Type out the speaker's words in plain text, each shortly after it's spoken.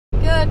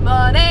Good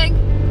morning.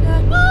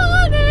 Good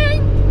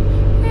morning.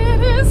 It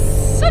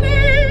is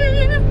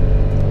sunny.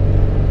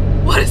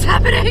 What is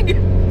happening?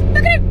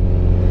 Look at it.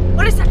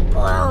 What is that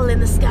ball in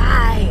the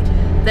sky?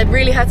 That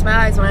really hurts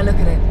my eyes when I look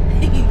at it.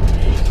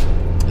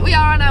 We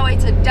are on our way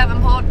to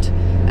Devonport.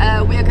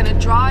 We are going to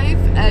drive.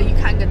 You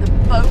can get the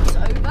boat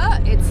over.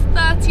 It's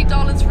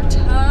 $30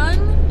 return.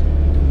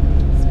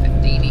 It's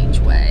 15 each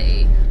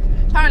way.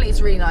 Apparently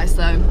it's really nice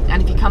though.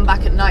 And if you come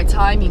back at night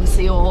time, you can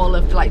see all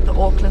of like the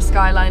Auckland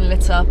skyline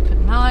lit up at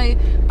night.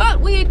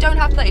 But we don't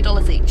have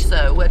 $30 each,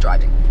 so we're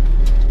driving.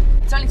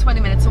 It's only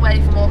 20 minutes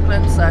away from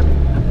Auckland, so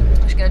we're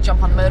just going to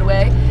jump on the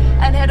motorway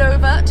and head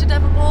over to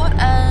Devonport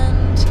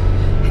and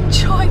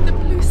enjoy the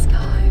blue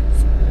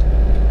skies.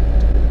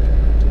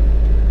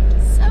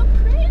 So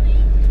pretty.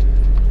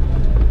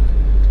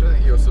 I don't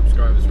think your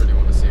subscribers really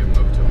want to see a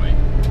motorway.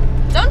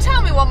 Don't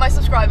tell me what my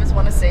subscribers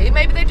want to see.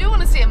 Maybe they do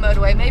want to see a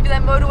motorway. Maybe they're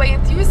motorway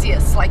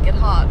enthusiasts like at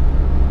heart.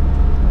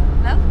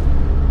 No?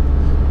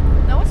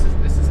 No?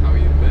 This is how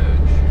you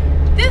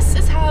merge. This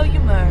is how you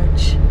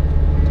merge.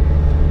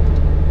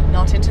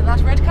 Not into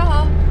that red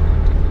car.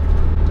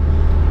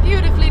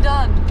 Beautifully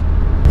done.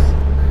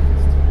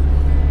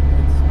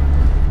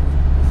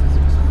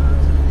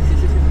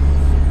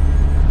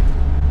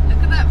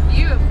 Look at that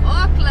view of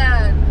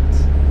Auckland.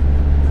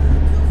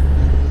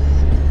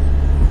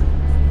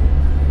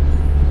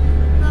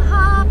 The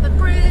harbour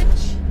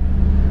bridge.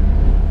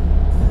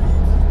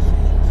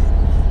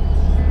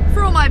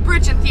 For all my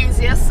bridge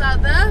enthusiasts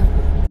out there.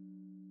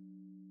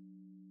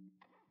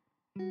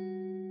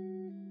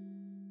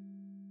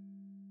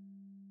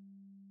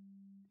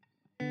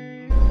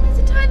 It's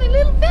a tiny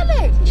little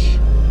village.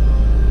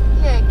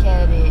 Look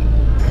at it.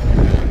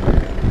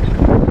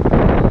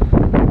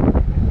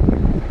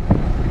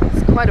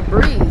 It's quite a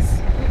breeze.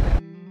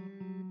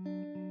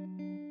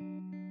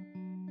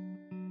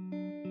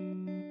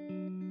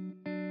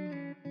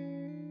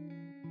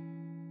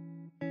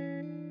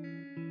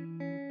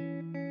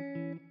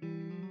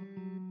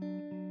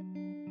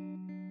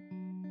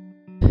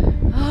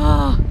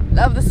 Oh,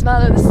 love the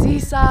smell of the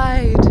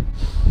seaside.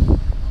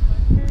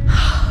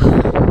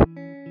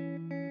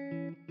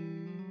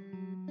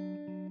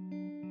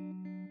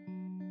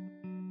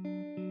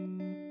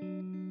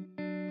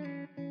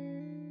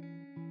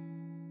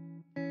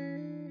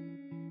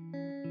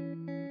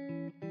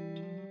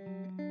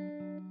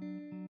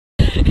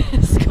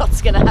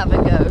 Scott's gonna have a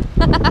go.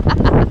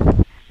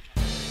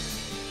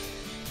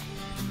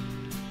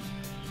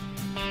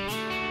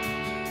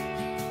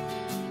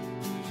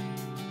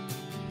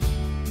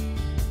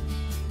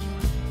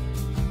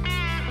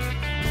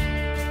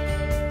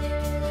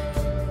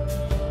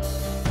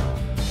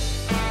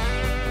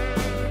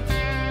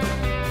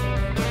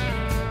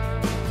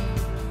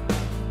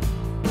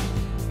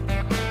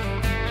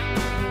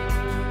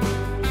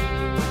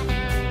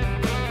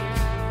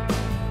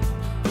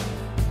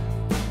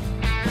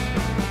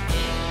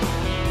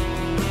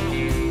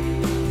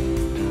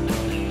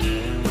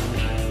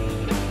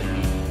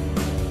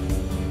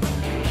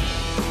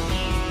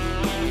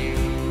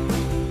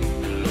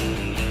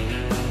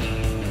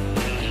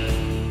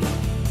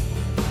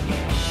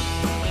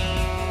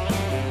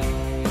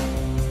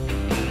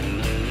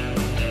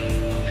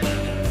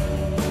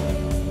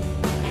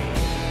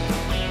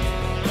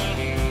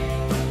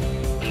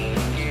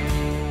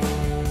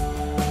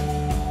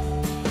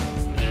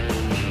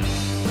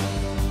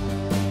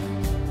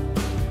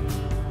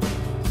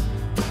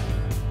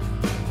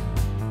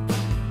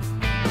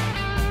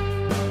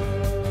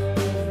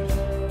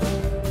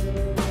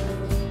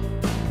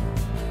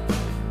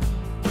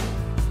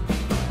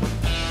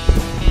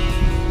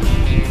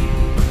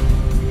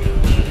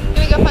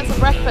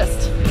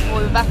 Breakfast.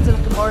 We'll be back to look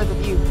at more of the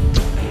view.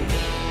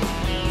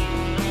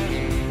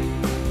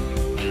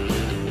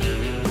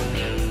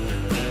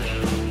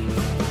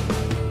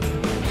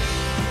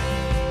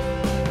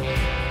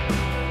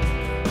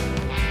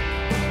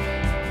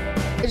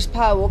 I just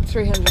power walked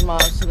 300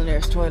 miles to the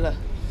nearest toilet.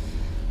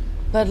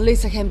 But at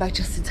least I came back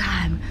just in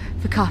time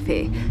for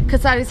coffee.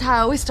 Because that is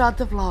how we start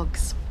the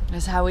vlogs.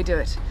 That's how we do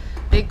it.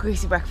 Big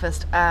greasy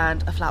breakfast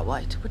and a flat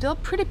white with all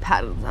pretty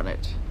patterns on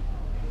it.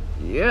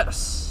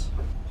 Yes!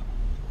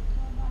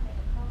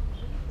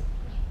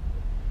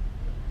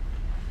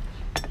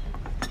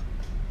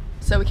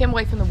 So we came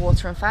away from the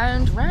water and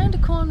found round the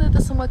corner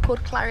there's somewhere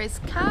called Clary's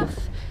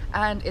Cafe,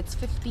 and it's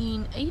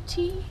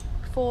 $15.80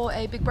 for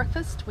a big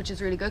breakfast, which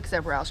is really good because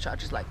everywhere else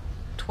charges like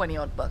 20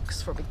 odd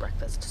bucks for a big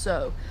breakfast.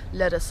 So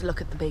let us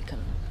look at the bacon.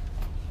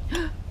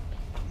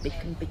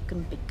 Bacon,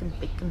 bacon, bacon,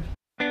 bacon.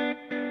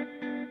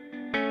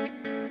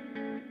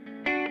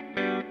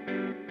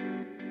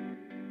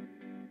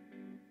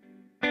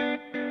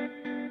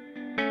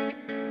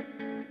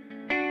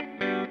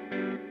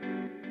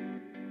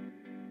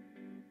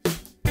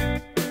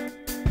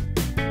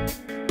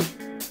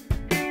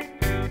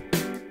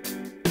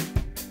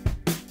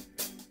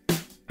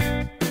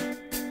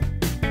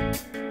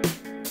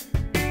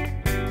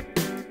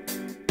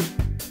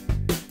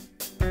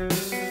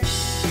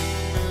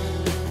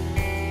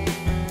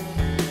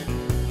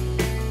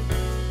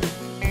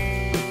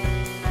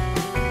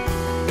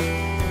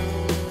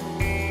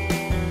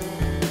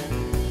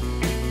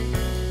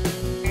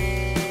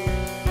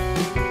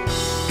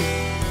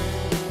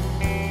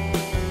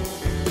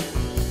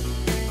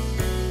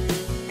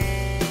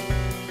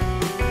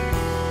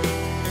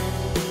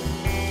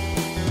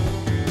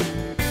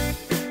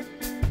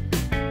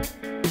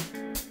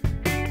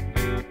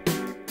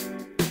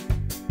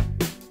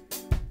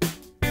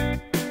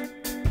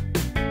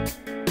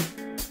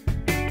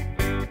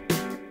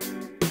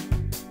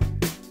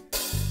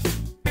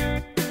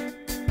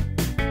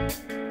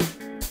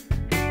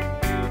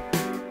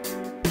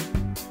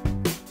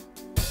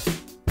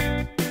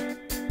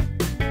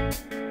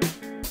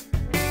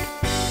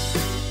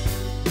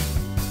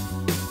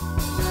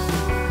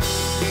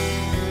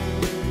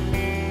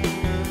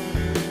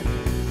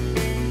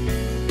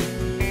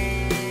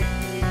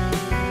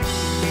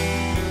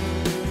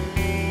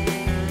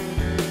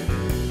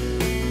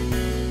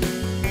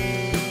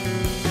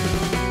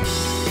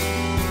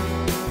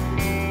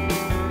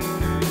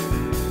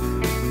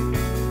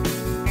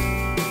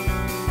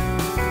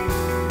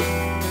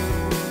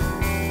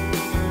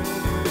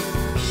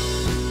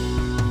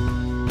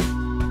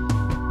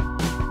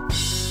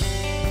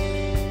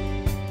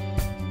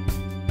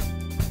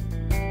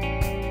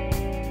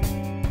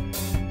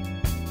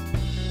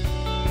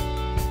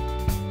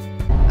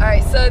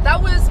 So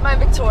that was Mount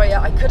Victoria.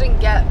 I couldn't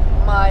get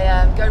my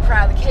GoPro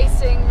out of the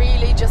casing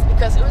really, just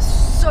because it was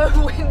so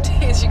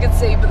windy, as you can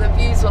see, but the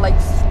views were like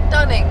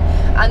stunning.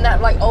 And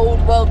that like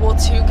old World War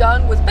II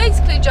gun was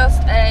basically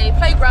just a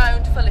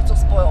playground for little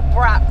spoiled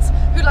brats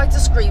who like to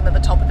scream at the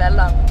top of their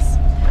lungs.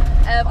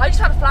 I just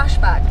had a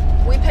flashback.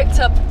 We picked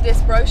up this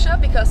brochure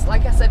because,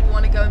 like I said, we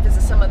want to go and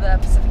visit some of the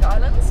Pacific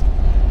Islands.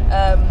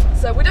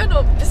 So we don't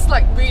know, this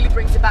like really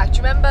brings it back. Do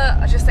you remember,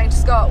 I was just saying to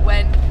Scott,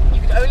 when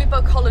you could only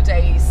book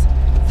holidays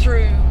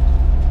through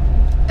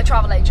a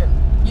travel agent?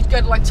 You'd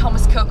go to like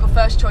Thomas Cook or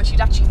First Choice, you'd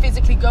actually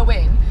physically go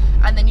in,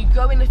 and then you'd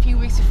go in a few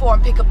weeks before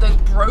and pick up those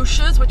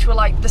brochures, which were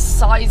like the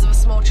size of a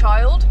small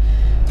child.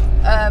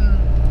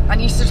 And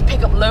you used to just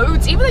pick up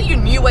loads, even though you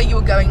knew where you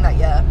were going that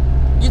year.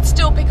 You'd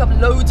still pick up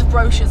loads of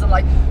brochures and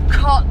like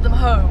cart them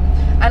home.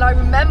 And I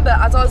remember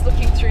as I was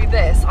looking through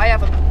this, I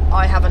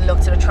haven't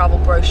looked at a travel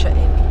brochure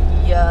in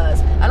years,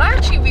 and I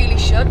actually really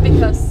should,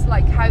 because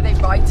like how they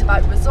write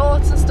about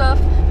resorts and stuff,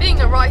 being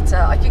a writer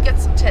I could get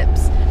some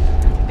tips.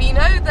 But you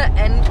know the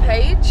end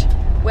page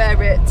where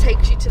it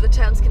takes you to the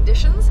terms and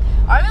conditions?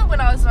 I remember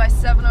when I was like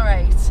 7 or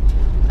 8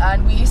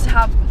 and we used to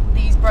have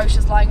these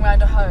brochures lying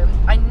around at home,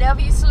 I never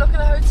used to look at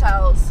the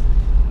hotels.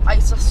 I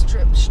used to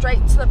strip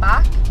straight to the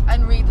back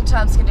and read the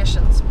terms and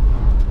conditions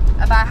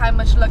about how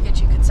much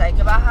luggage you could take,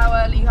 about how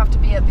early you have to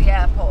be at the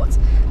airport,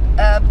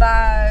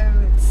 about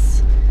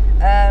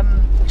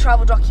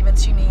travel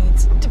documents you need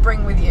to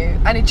bring with you.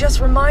 And it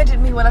just reminded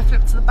me when I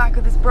flipped to the back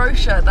of this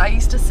brochure that I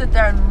used to sit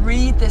there and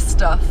read this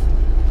stuff.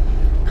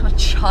 What kind of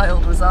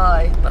child was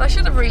I? But I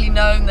should have really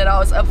known that I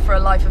was up for a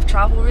life of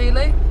travel,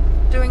 really,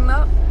 doing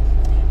that.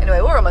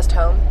 Anyway, we're almost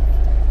home,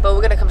 but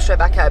we're gonna come straight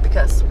back out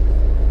because,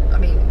 I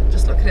mean,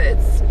 just look at it,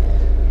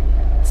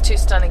 it's too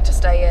stunning to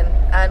stay in.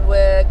 And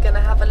we're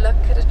gonna have a look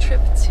at a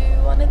trip to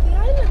one of the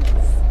islands.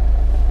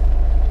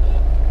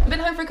 I've been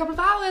home for a couple of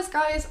hours,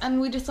 guys, and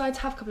we decided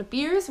to have a couple of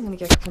beers. I'm gonna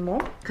get a couple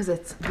more because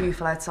it's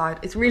beautiful outside.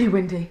 It's really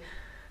windy,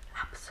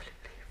 absolutely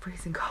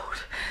freezing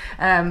cold.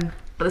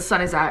 But the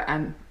sun is out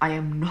and I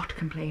am not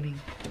complaining.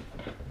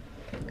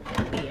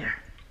 Beer.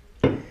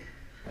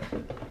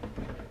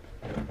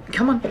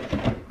 Come on.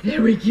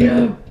 There we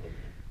go.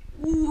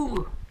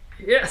 Ooh,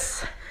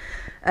 yes.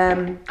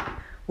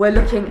 We're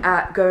looking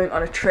at going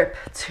on a trip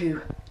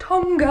to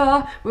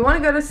Tonga. We want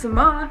to go to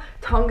Samoa,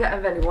 Tonga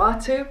and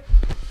Vanuatu.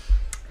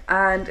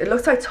 And it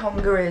looks like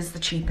Tonga is the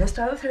cheapest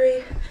out of the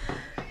 3.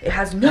 It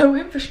has no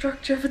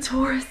infrastructure for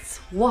tourists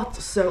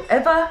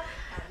whatsoever,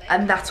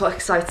 and that's what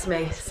excites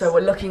me. So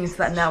we're looking into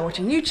that now,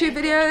 watching YouTube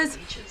videos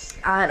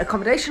and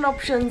accommodation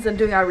options and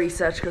doing our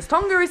research, because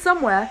Tonga is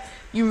somewhere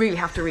you really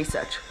have to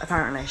research,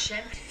 apparently.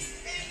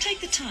 Take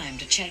the time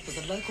to chat with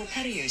the local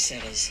patio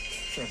sellers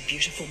for a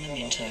beautiful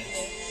memento.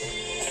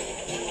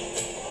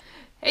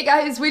 Hey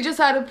guys, we just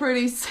had a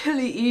pretty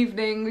silly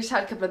evening. We just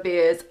had a couple of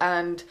beers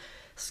and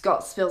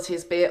Scott spilled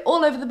his beer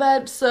all over the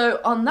bed.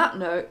 So on that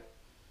note,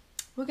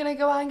 we're gonna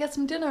go out and get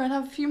some dinner and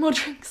have a few more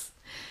drinks.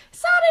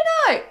 Saturday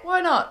night,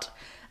 why not?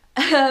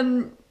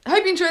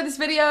 Hope you enjoyed this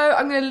video.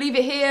 I'm gonna leave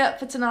it here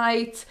for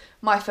tonight.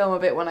 Might film a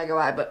bit when I go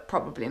out, but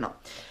probably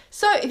not.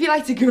 So if you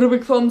like to give it a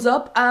big thumbs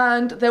up,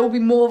 and there will be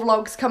more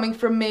vlogs coming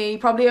from me,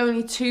 probably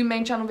only 2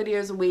 main channel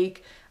videos a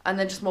week, and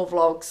then just more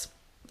vlogs.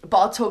 But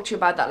I'll talk to you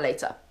about that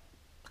later.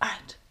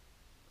 And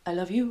I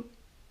love you.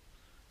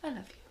 I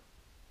love you.